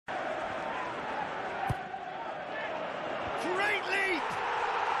Great lead!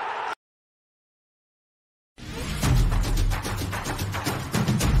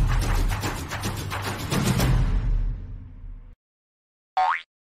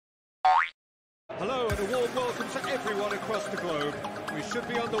 Hello and a warm welcome to everyone across the globe. We should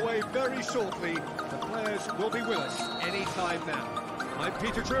be on the way very shortly. The players will be with us any time now. I'm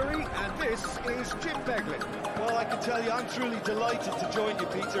Peter Drury and this is Jim Beglin. Well, I can tell you I'm truly delighted to join you,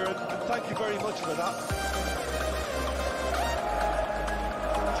 Peter, and thank you very much for that.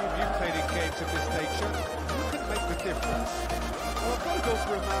 Jim, you've played in games of this nature. Who can make the difference? Well, I've got to go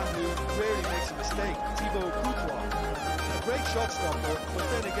for a man who rarely makes a mistake, Thibaut Courtois. A great shot stopper, but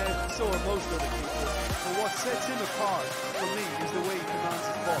then again, so are most other people. But what sets him apart, for me, is the way he commands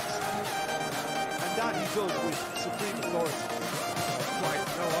his box. And that he does with supreme authority. Right,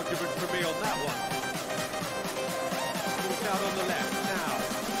 no argument for me on that one. Moved out on the left now.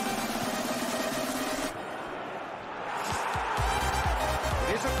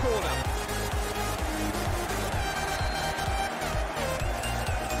 It is a corner.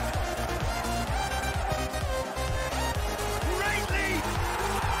 Great lead!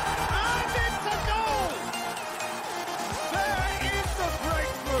 And it's a goal! There is the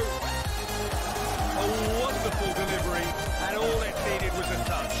breakthrough! A wonderful delivery, and all it needed was a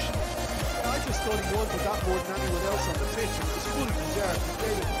touch. I just thought he wanted that more than anyone else on the pitch, and it was fully deserved. He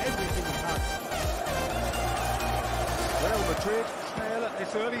gave it everything he had. Real Madrid trail at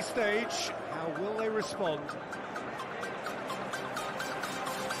this early stage. How will they respond?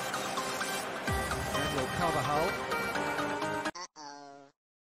 Daniel Carvajal.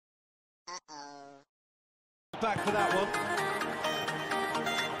 Back for that one.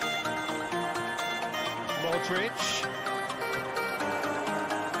 Modric.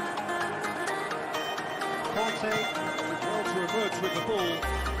 Conte did well to emerge with the ball.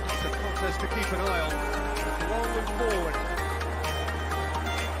 It's a contest to keep an eye on. Long and forward.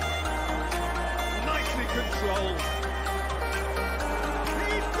 Nicely controlled.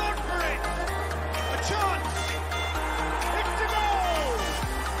 He's gone for it. A chance. It's a goal.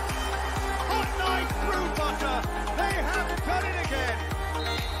 Hot night through butter. They have done it again.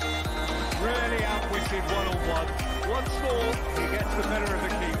 Really outwitted one-on-one. Once more, he gets the better of the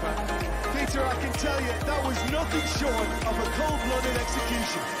keeper. Peter, I can tell you, that was nothing short of a cold-blooded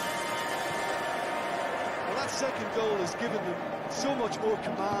execution. Well, that second goal has given them so much more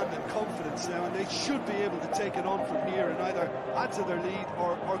command and confidence now, and they should be able to take it on from here and either add to their lead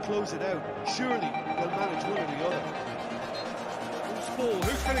or close it out. Surely they'll manage one or the other. Who's ball?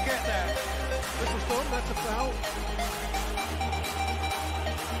 Who's going to get there? This is done, that's a foul.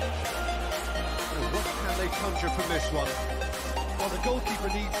 What can they conjure from this one? Well, the goalkeeper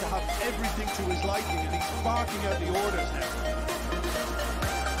needs to have everything to his liking, and he's barking out the orders now.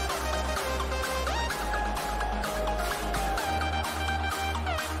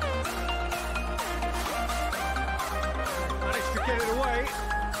 Managed to get it away.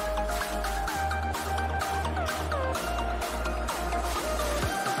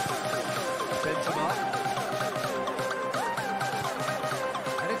 Benzema.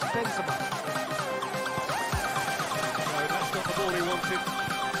 And it's Benzema. Got the ball he wanted.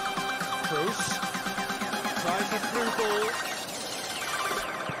 Cruz tries a through ball.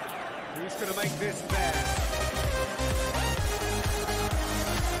 Who's going to make this there?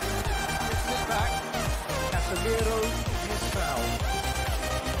 Gets it back. Casemiro is fouled.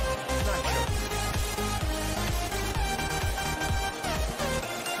 Nacho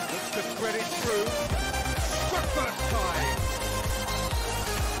looks to thread it through. Struck first time.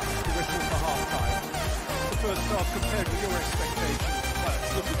 The whistle for half time. First half compared with your expectations? Well,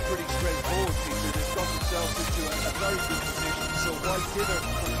 it's looking pretty straightforward, Peter. They've got themselves into a very good position, so why dither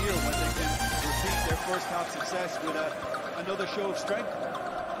from here when they can repeat their first half success with another show of strength?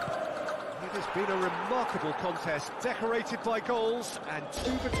 It has been a remarkable contest, decorated by goals, and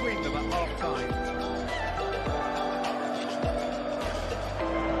two between them at half-time.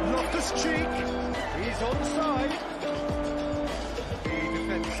 Loftus-Cheek, he's onside. The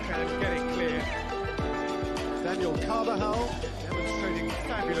defence can get it clear. Daniel Carvajal demonstrating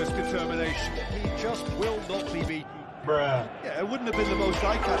fabulous determination. He just will not be beaten. Yeah, it wouldn't have been the most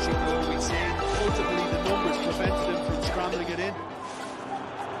eye-catching goal we've seen. Ultimately, the numbers prevented him from scrambling it in.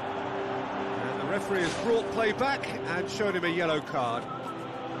 And the referee has brought play back and showed him a yellow card.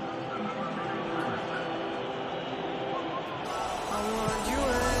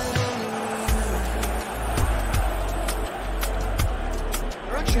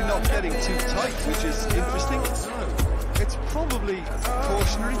 They're actually not getting too tight, which is interesting. It's probably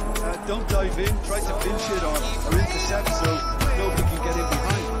cautionary. Don't dive in, try to pinch it or intercept so nobody can get in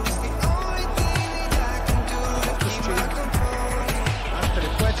behind.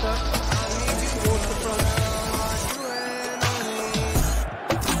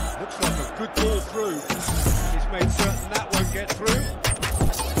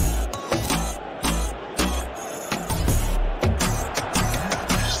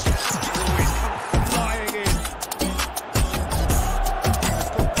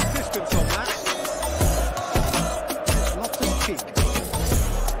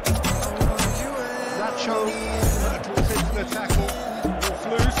 Sancho towards into the tackle. Wolf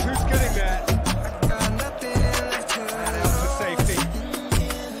loose, who's getting there? And out to safety.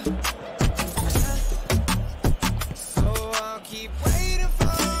 So I'll keep waiting for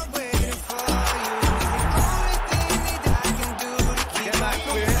you. The only thing that I can do to keep Get that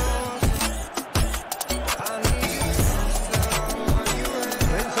clear.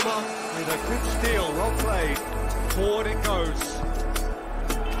 Benzema with a good steal, well played. Forward it goes.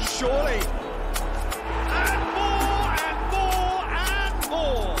 Surely. And more, and more, and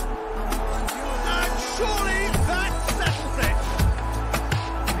more. And surely that settles it.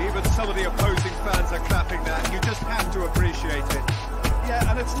 Even some of the opposing fans are clapping that. You just have to appreciate it. Yeah,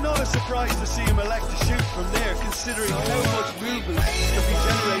 and it's not a surprise to see him elect to shoot from there, considering how much movement can be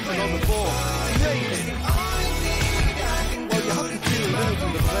generated on the ball. Great hit. Well, you have to feel a little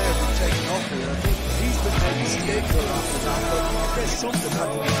for the player who's taken off here. I think he's been made a scapegoat after that, but there's something that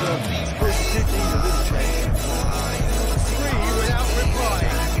can be done. I suppose he did need a little change. Three without reply.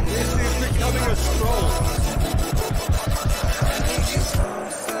 This is becoming a stroll.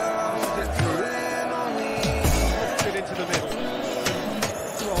 It into the middle.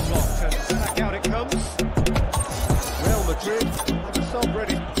 Well blocked and back out it comes. Real Madrid have a sub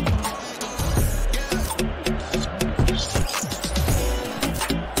ready.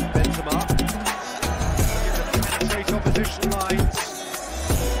 Benzema. Penetrate opposition lines.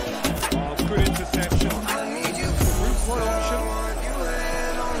 Oh, good interception. Route one option.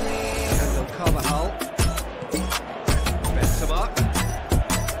 And they'll cover Hull. Benzema.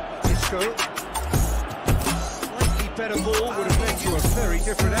 Isco. Slightly better ball would have led to a very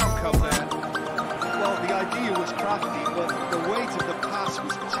different outcome there. Well, the idea was crafty, but the weight of the pass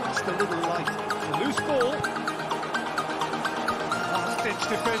was just a little light. A loose ball. Last-ditch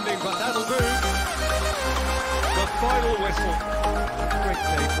defending, but that'll do. The final whistle. Great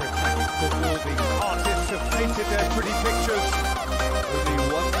day for attacking football. The artists have painted their pretty pictures.